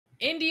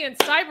Indian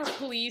cyber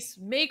police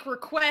make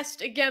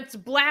request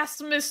against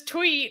blasphemous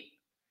tweet.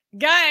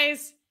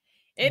 Guys,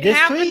 it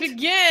happened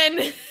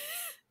again.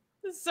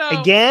 So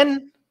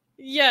again?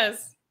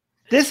 Yes.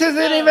 This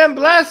isn't even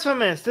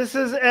blasphemous. This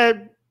is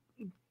a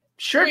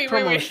shirt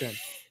promotion.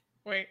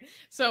 Wait.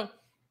 So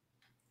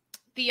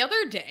the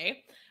other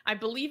day, I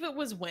believe it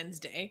was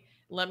Wednesday.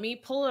 Let me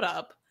pull it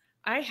up.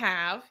 I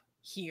have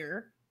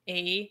here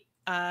a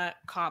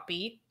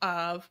copy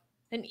of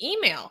an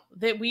email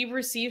that we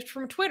received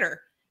from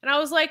Twitter. And I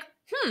was like,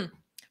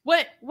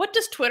 what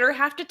does Twitter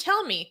have to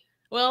tell me?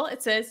 Well,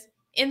 it says,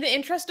 in the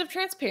interest of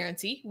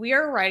transparency, we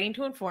are writing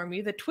to inform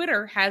you that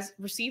Twitter has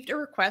received a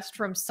request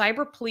from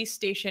Cyber Police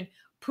Station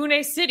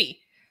Pune City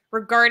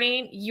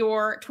regarding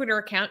your Twitter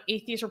account,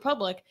 Atheist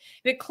Republic,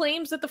 that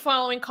claims that the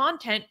following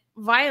content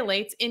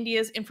violates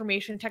India's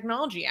Information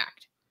Technology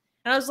Act.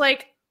 And I was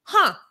like,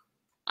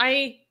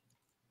 I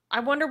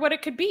wonder what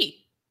it could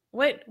be.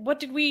 What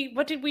did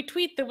we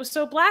tweet that was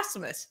so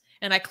blasphemous?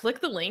 And I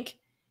click the link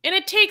and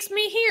it takes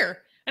me here.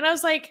 And I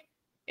was like,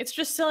 it's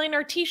just selling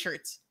our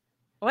t-shirts.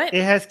 What?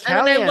 It has Kali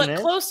and then I look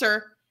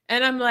closer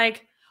and I'm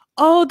like,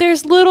 oh,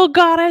 there's little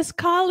goddess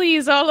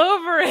Kalis all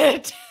over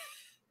it.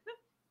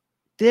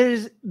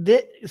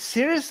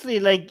 Seriously,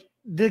 like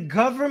the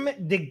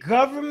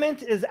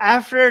government is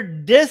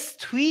after this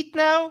tweet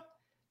now.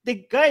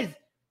 Guys,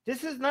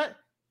 this is not.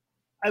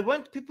 I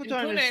want people to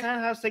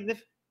understand how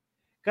significant.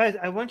 Guys,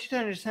 I want you to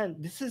understand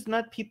this is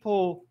not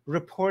people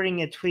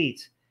reporting a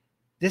tweet.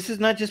 This is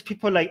not just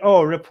people like,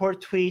 oh,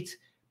 report tweets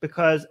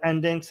because,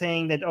 and then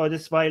saying that, oh,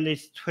 this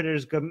violates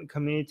Twitter's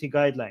community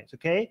guidelines.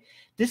 Okay,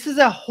 this is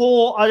a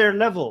whole other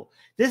level.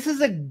 This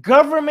is a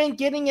government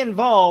getting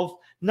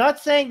involved. Not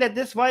saying that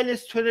this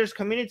violates Twitter's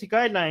community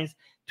guidelines.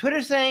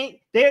 Twitter saying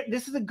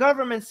this is the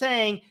government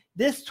saying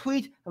this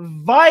tweet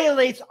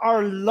violates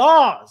our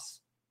laws.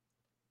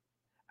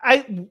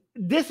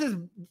 This is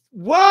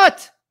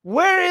what?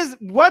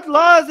 What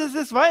laws is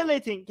this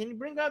violating? Can you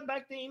bring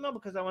back the email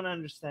because I want to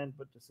understand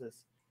what this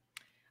is?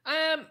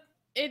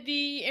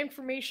 The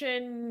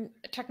Information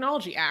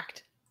Technology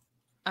Act,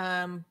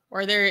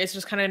 or there is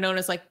just kind of known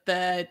as like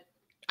the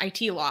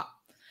IT law.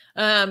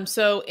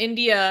 So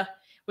India,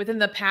 within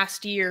the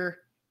past year,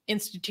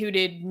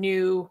 instituted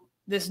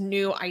this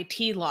new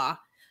IT law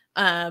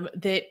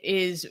that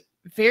is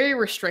very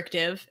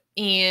restrictive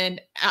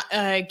and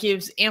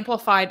gives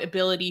amplified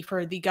ability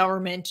for the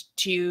government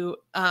to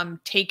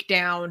take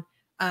down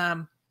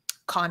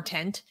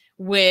content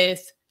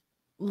with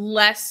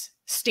less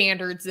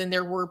standards than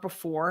there were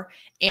before,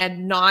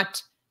 and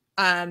not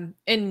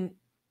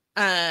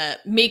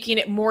making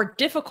it more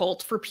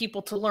difficult for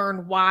people to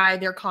learn why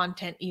their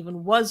content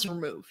even was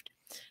removed.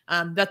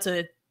 That's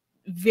a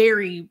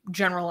very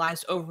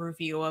generalized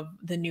overview of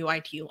the new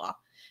IT law.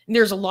 And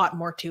there's a lot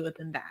more to it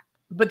than that,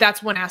 but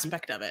that's one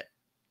aspect of it.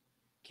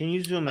 Can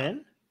you zoom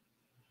in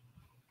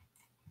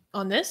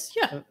on this?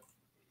 Yeah.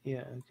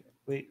 Yeah. Okay.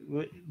 Wait.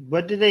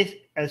 What did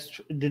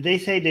they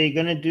say they're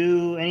gonna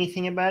do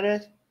anything about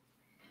it?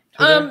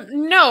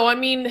 No. I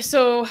mean,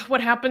 so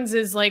what happens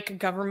is like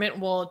government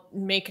will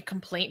make a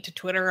complaint to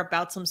Twitter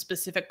about some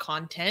specific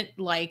content,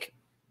 like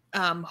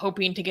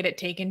hoping to get it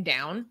taken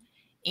down,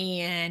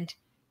 and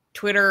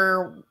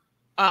Twitter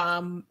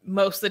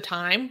most of the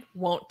time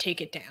won't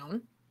take it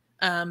down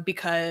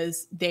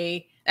because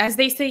as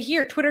they say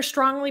here, Twitter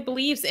strongly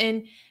believes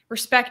in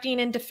respecting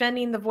and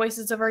defending the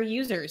voices of our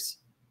users.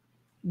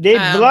 They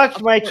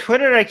blocked my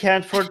Twitter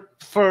account for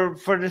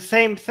the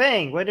same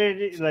thing. What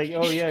did it like?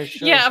 Oh yeah,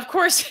 sure. Yeah, of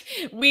course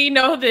we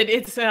know that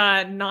it's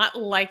not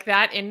like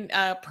that in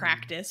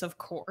practice. Of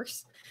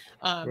course,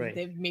 right.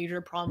 They have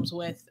major problems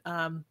with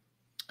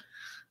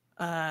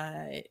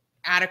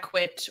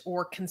adequate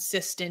or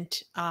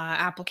consistent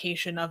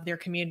application of their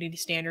community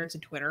standards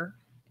in Twitter.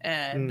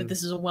 But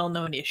this is a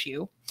well-known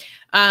issue.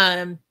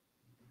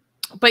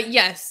 But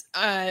yes,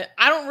 I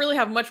don't really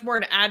have much more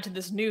to add to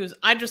this news.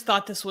 I just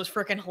thought this was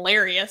freaking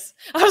hilarious.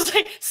 I was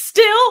like,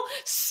 still.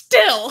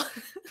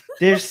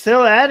 They're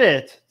still at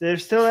it. By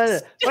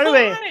the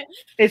way,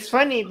 it's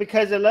funny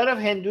because a lot of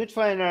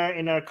Hindutva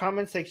in our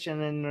comment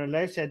section and our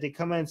live chat, they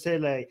come and say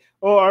like,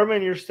 oh,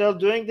 Armin, you're still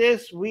doing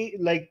this? We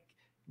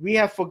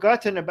have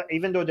forgotten about,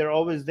 even though they're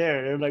always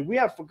there. They're like, we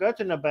have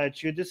forgotten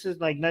about you. This is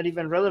like not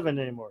even relevant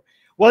anymore.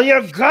 Well,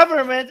 your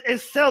government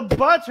is still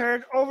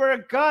buttered over a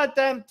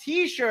goddamn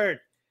t-shirt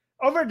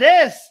over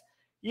this.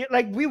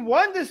 We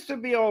want this to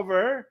be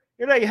over.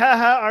 You're like,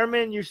 haha,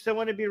 Armin, you still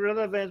want to be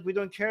relevant. We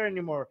don't care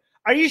anymore.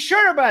 Are you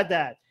sure about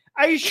that?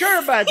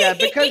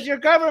 Because your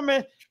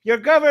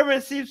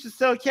government seems to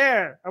still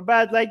care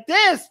about like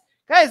this.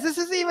 Guys, this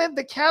is even,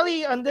 the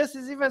Kali on this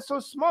is even so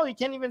small. You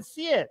can't even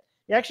see it.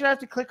 You actually have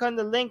to click on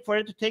the link for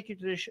it to take you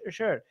to the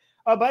shirt.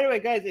 Oh, by the way,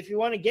 guys, if you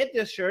want to get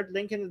this shirt,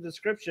 link in the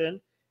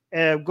description.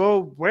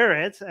 Go wear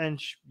it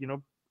and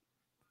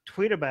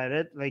tweet about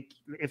it. Like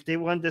if they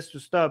want this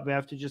to stop, we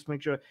have to just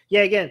make sure.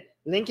 Yeah, again,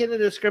 link in the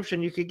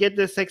description. You could get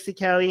the sexy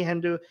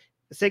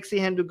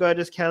Hindu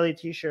goddess Kali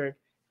t-shirt.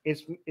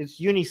 It's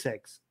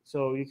unisex,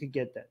 so you could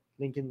get that.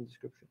 Link in the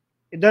description.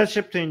 It does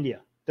ship to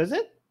India, does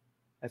it?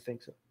 I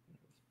think so.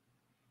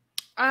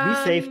 Be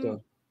safe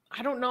though.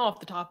 I don't know off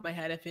the top of my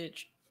head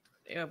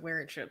if where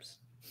it ships.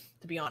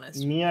 To be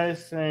honest, Mia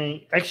is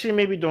saying, actually,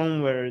 maybe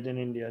don't wear it in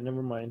India.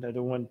 Never mind. I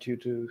don't want you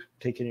to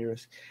take any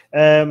risk.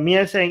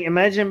 Mia is saying,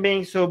 imagine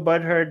being so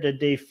butthurt that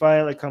they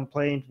file a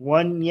complaint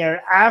 1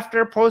 year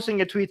after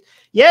posting a tweet.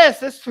 Yes,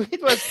 this tweet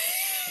was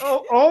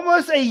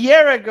almost a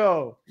year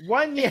ago.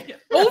 1 year.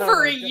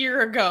 Over a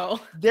year ago.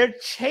 They're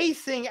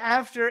chasing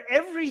after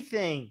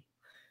everything.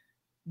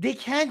 They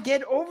can't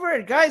get over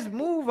it. Guys,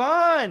 move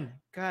on.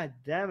 God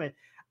damn it.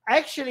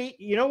 Actually,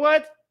 you know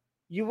what?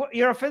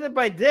 You're offended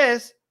by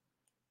this.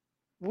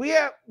 We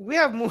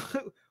have moved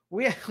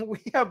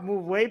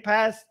way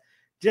past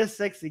just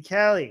sexy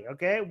Cali,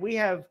 okay? We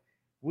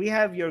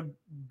have your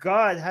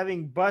God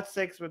having butt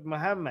sex with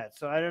Muhammad.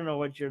 So I don't know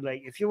what you're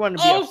like. If you want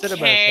to be upset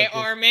about it. Okay,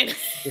 Armin.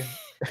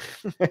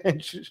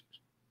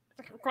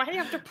 Why do you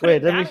have to put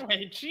it that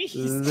way?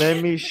 Jeez.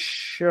 Let me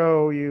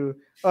show you.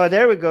 Oh,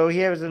 there we go.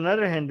 Here's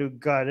another Hindu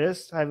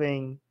goddess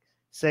having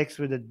sex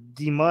with a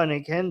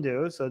demonic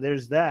Hindu. So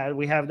there's that.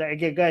 We have that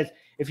again, guys.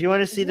 If you want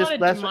to see this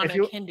last one,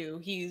 Hindu,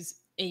 he's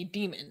a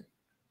demon.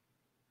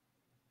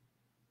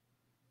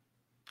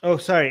 Oh,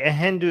 sorry, a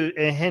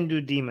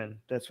Hindu demon.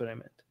 That's what I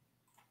meant.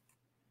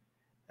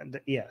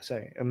 Yeah,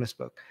 sorry, I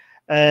misspoke.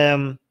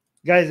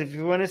 Guys, if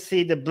you want to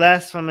see the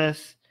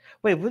blasphemous,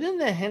 wait, wouldn't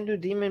the Hindu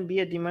demon be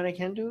a demonic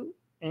Hindu,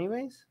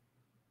 anyways?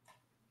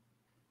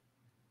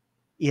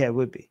 Yeah, it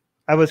would be.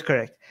 I was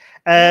correct.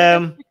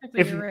 You're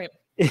right.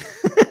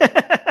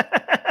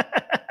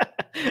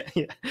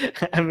 Yeah.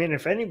 I mean,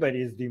 if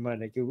anybody is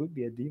demonic, it would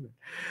be a demon.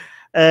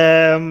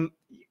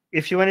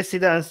 If you want to see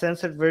the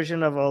uncensored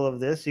version of all of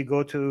this, you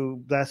go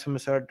to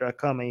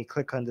blasphemousart.com and you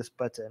click on this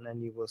button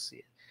and you will see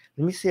it.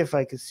 Let me see if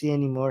I can see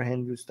any more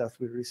Hindu stuff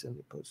we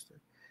recently posted.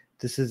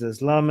 This is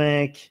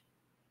Islamic.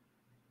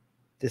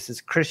 This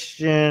is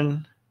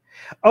Christian.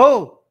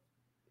 Oh,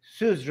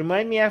 Suze,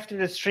 remind me after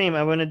the stream.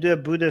 I want to do a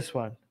Buddhist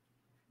one.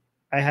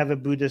 I have a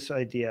Buddhist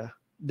idea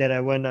that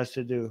I want us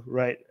to do,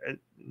 right?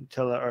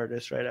 Tell the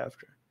artist right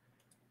after.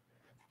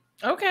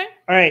 Okay.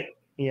 All right.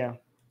 Yeah.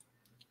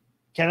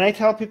 Can I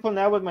tell people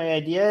now what my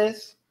idea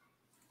is?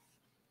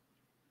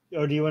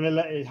 Or do you want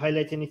to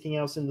highlight anything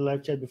else in the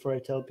live chat before I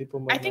tell people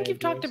what I think you've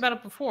talked about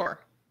it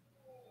before.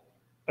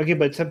 Okay,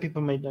 but some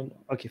people might not know.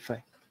 Okay,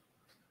 fine.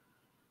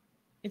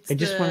 I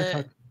just want to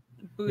talk.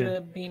 Buddha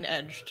being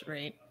edged,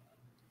 right?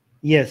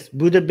 Yes,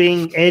 Buddha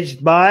being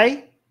edged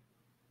by?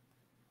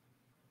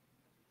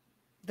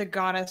 The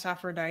goddess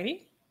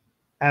Aphrodite.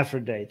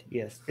 Aphrodite,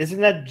 yes. Isn't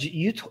that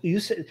you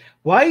said?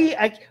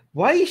 Why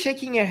are you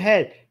shaking your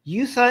head?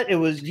 You thought it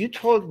was. You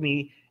told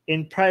me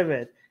in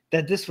private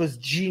that this was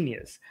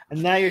genius,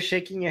 and now you're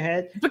shaking your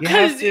head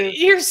because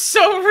you're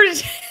so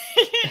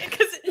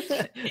because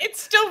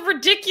it's still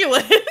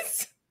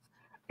ridiculous.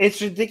 It's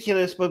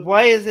ridiculous, but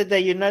why is it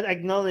that you're not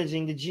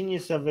acknowledging the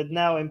genius of it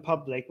now in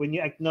public when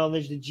you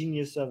acknowledge the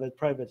genius of it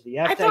privately?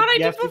 I thought I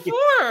did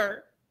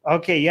before.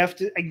 Okay, you have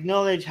to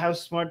acknowledge how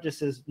smart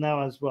this is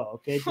now as well.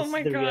 Okay, this is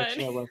the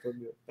reaction I want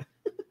from you.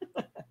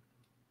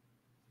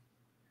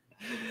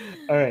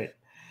 All right.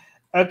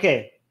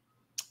 Okay.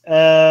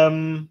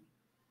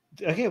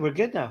 Okay, we're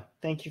good now.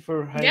 Thank you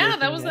for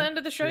that was the end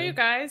of the show, you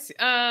guys.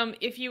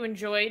 If you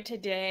enjoyed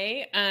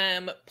today,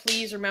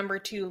 please remember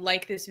to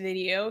like this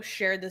video,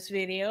 share this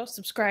video,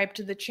 subscribe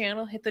to the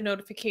channel, hit the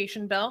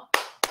notification bell,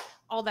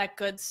 all that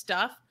good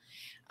stuff.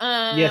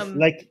 Yes,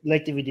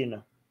 like the video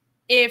now.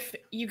 If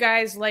you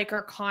guys like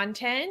our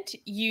content,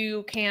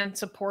 you can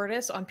support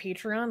us on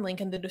Patreon, link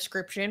in the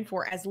description,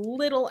 for as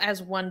little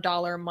as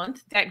 $1 a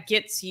month. That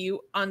gets you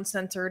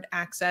uncensored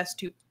access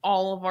to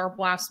all of our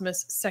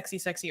blasphemous,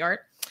 sexy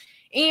art.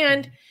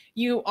 And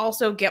you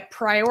also get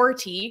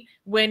priority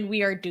when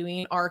we are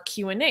doing our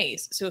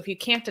Q&As. So if you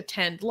can't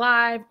attend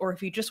live, or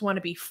if you just want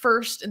to be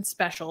first and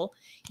special,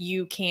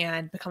 you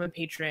can become a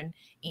patron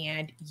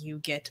and you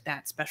get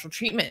that special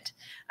treatment.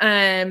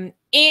 And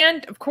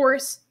of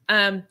course,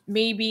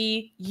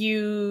 maybe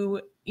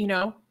you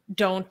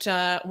don't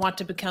want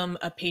to become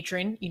a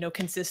patron,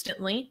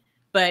 consistently,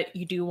 but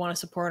you do want to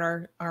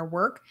support our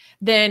work,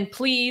 then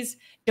please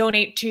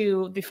donate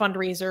to the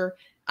fundraiser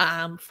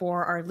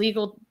for our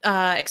legal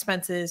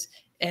expenses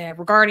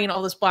regarding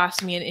all this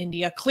blasphemy in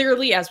India.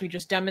 Clearly, as we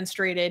just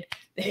demonstrated,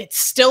 it's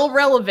still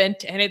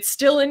relevant and it's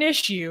still an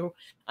issue.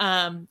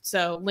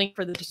 So link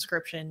for the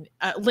description.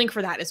 Link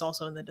for that is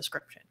also in the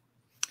description.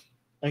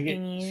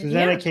 Okay,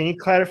 Susanna, can you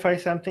clarify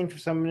something for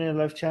somebody in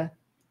the live chat?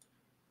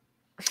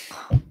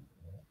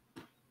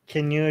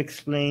 Can you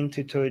explain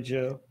to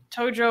Tojo?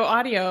 Tojo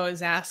Audio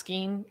is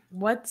asking,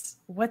 what's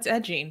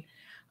edging?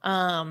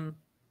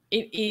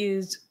 It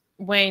is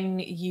when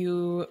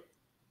you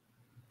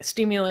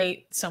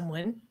stimulate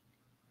someone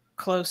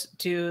close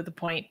to the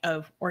point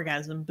of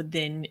orgasm, but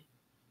then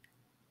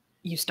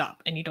you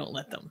stop and you don't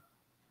let them.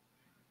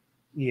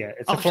 Yeah,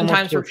 it's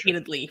oftentimes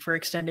repeatedly for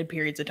extended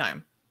periods of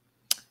time.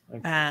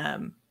 Okay. I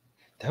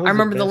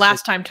remember the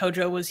last time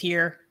Tojo was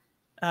here,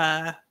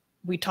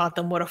 we taught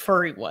them what a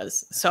furry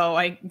was. So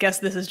I guess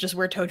this is just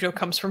where Tojo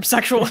comes from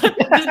sexual.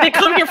 They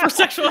come here for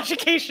sexual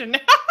education.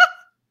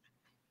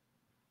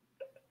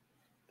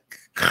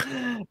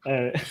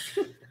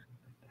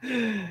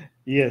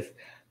 Yes.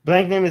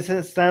 Blank name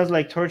sounds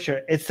like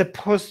torture. It's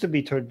supposed to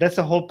be torture. That's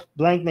a whole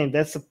blank name.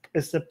 It's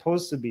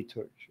supposed to be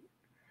torture.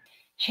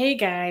 Hey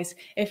guys,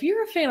 if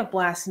you're a fan of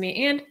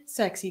Blasphemy and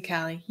Sexy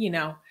Callie, you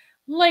know,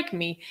 like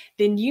me,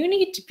 then you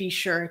need to be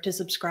sure to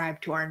subscribe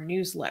to our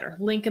newsletter,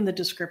 link in the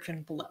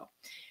description below.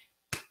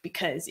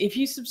 Because if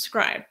you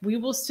subscribe, we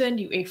will send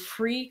you a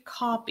free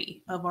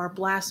copy of our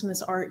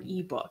Blasphemous art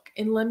ebook.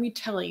 And let me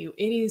tell you,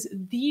 it is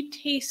the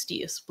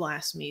tastiest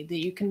blasphemy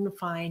that you can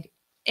find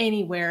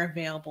anywhere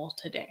available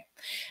today.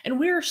 And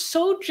we are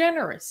so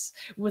generous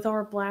with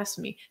our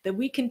blasphemy that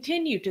we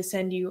continue to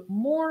send you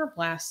more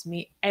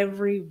blasphemy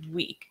every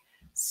week.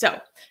 So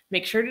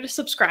make sure to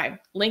subscribe,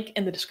 link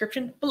in the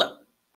description below.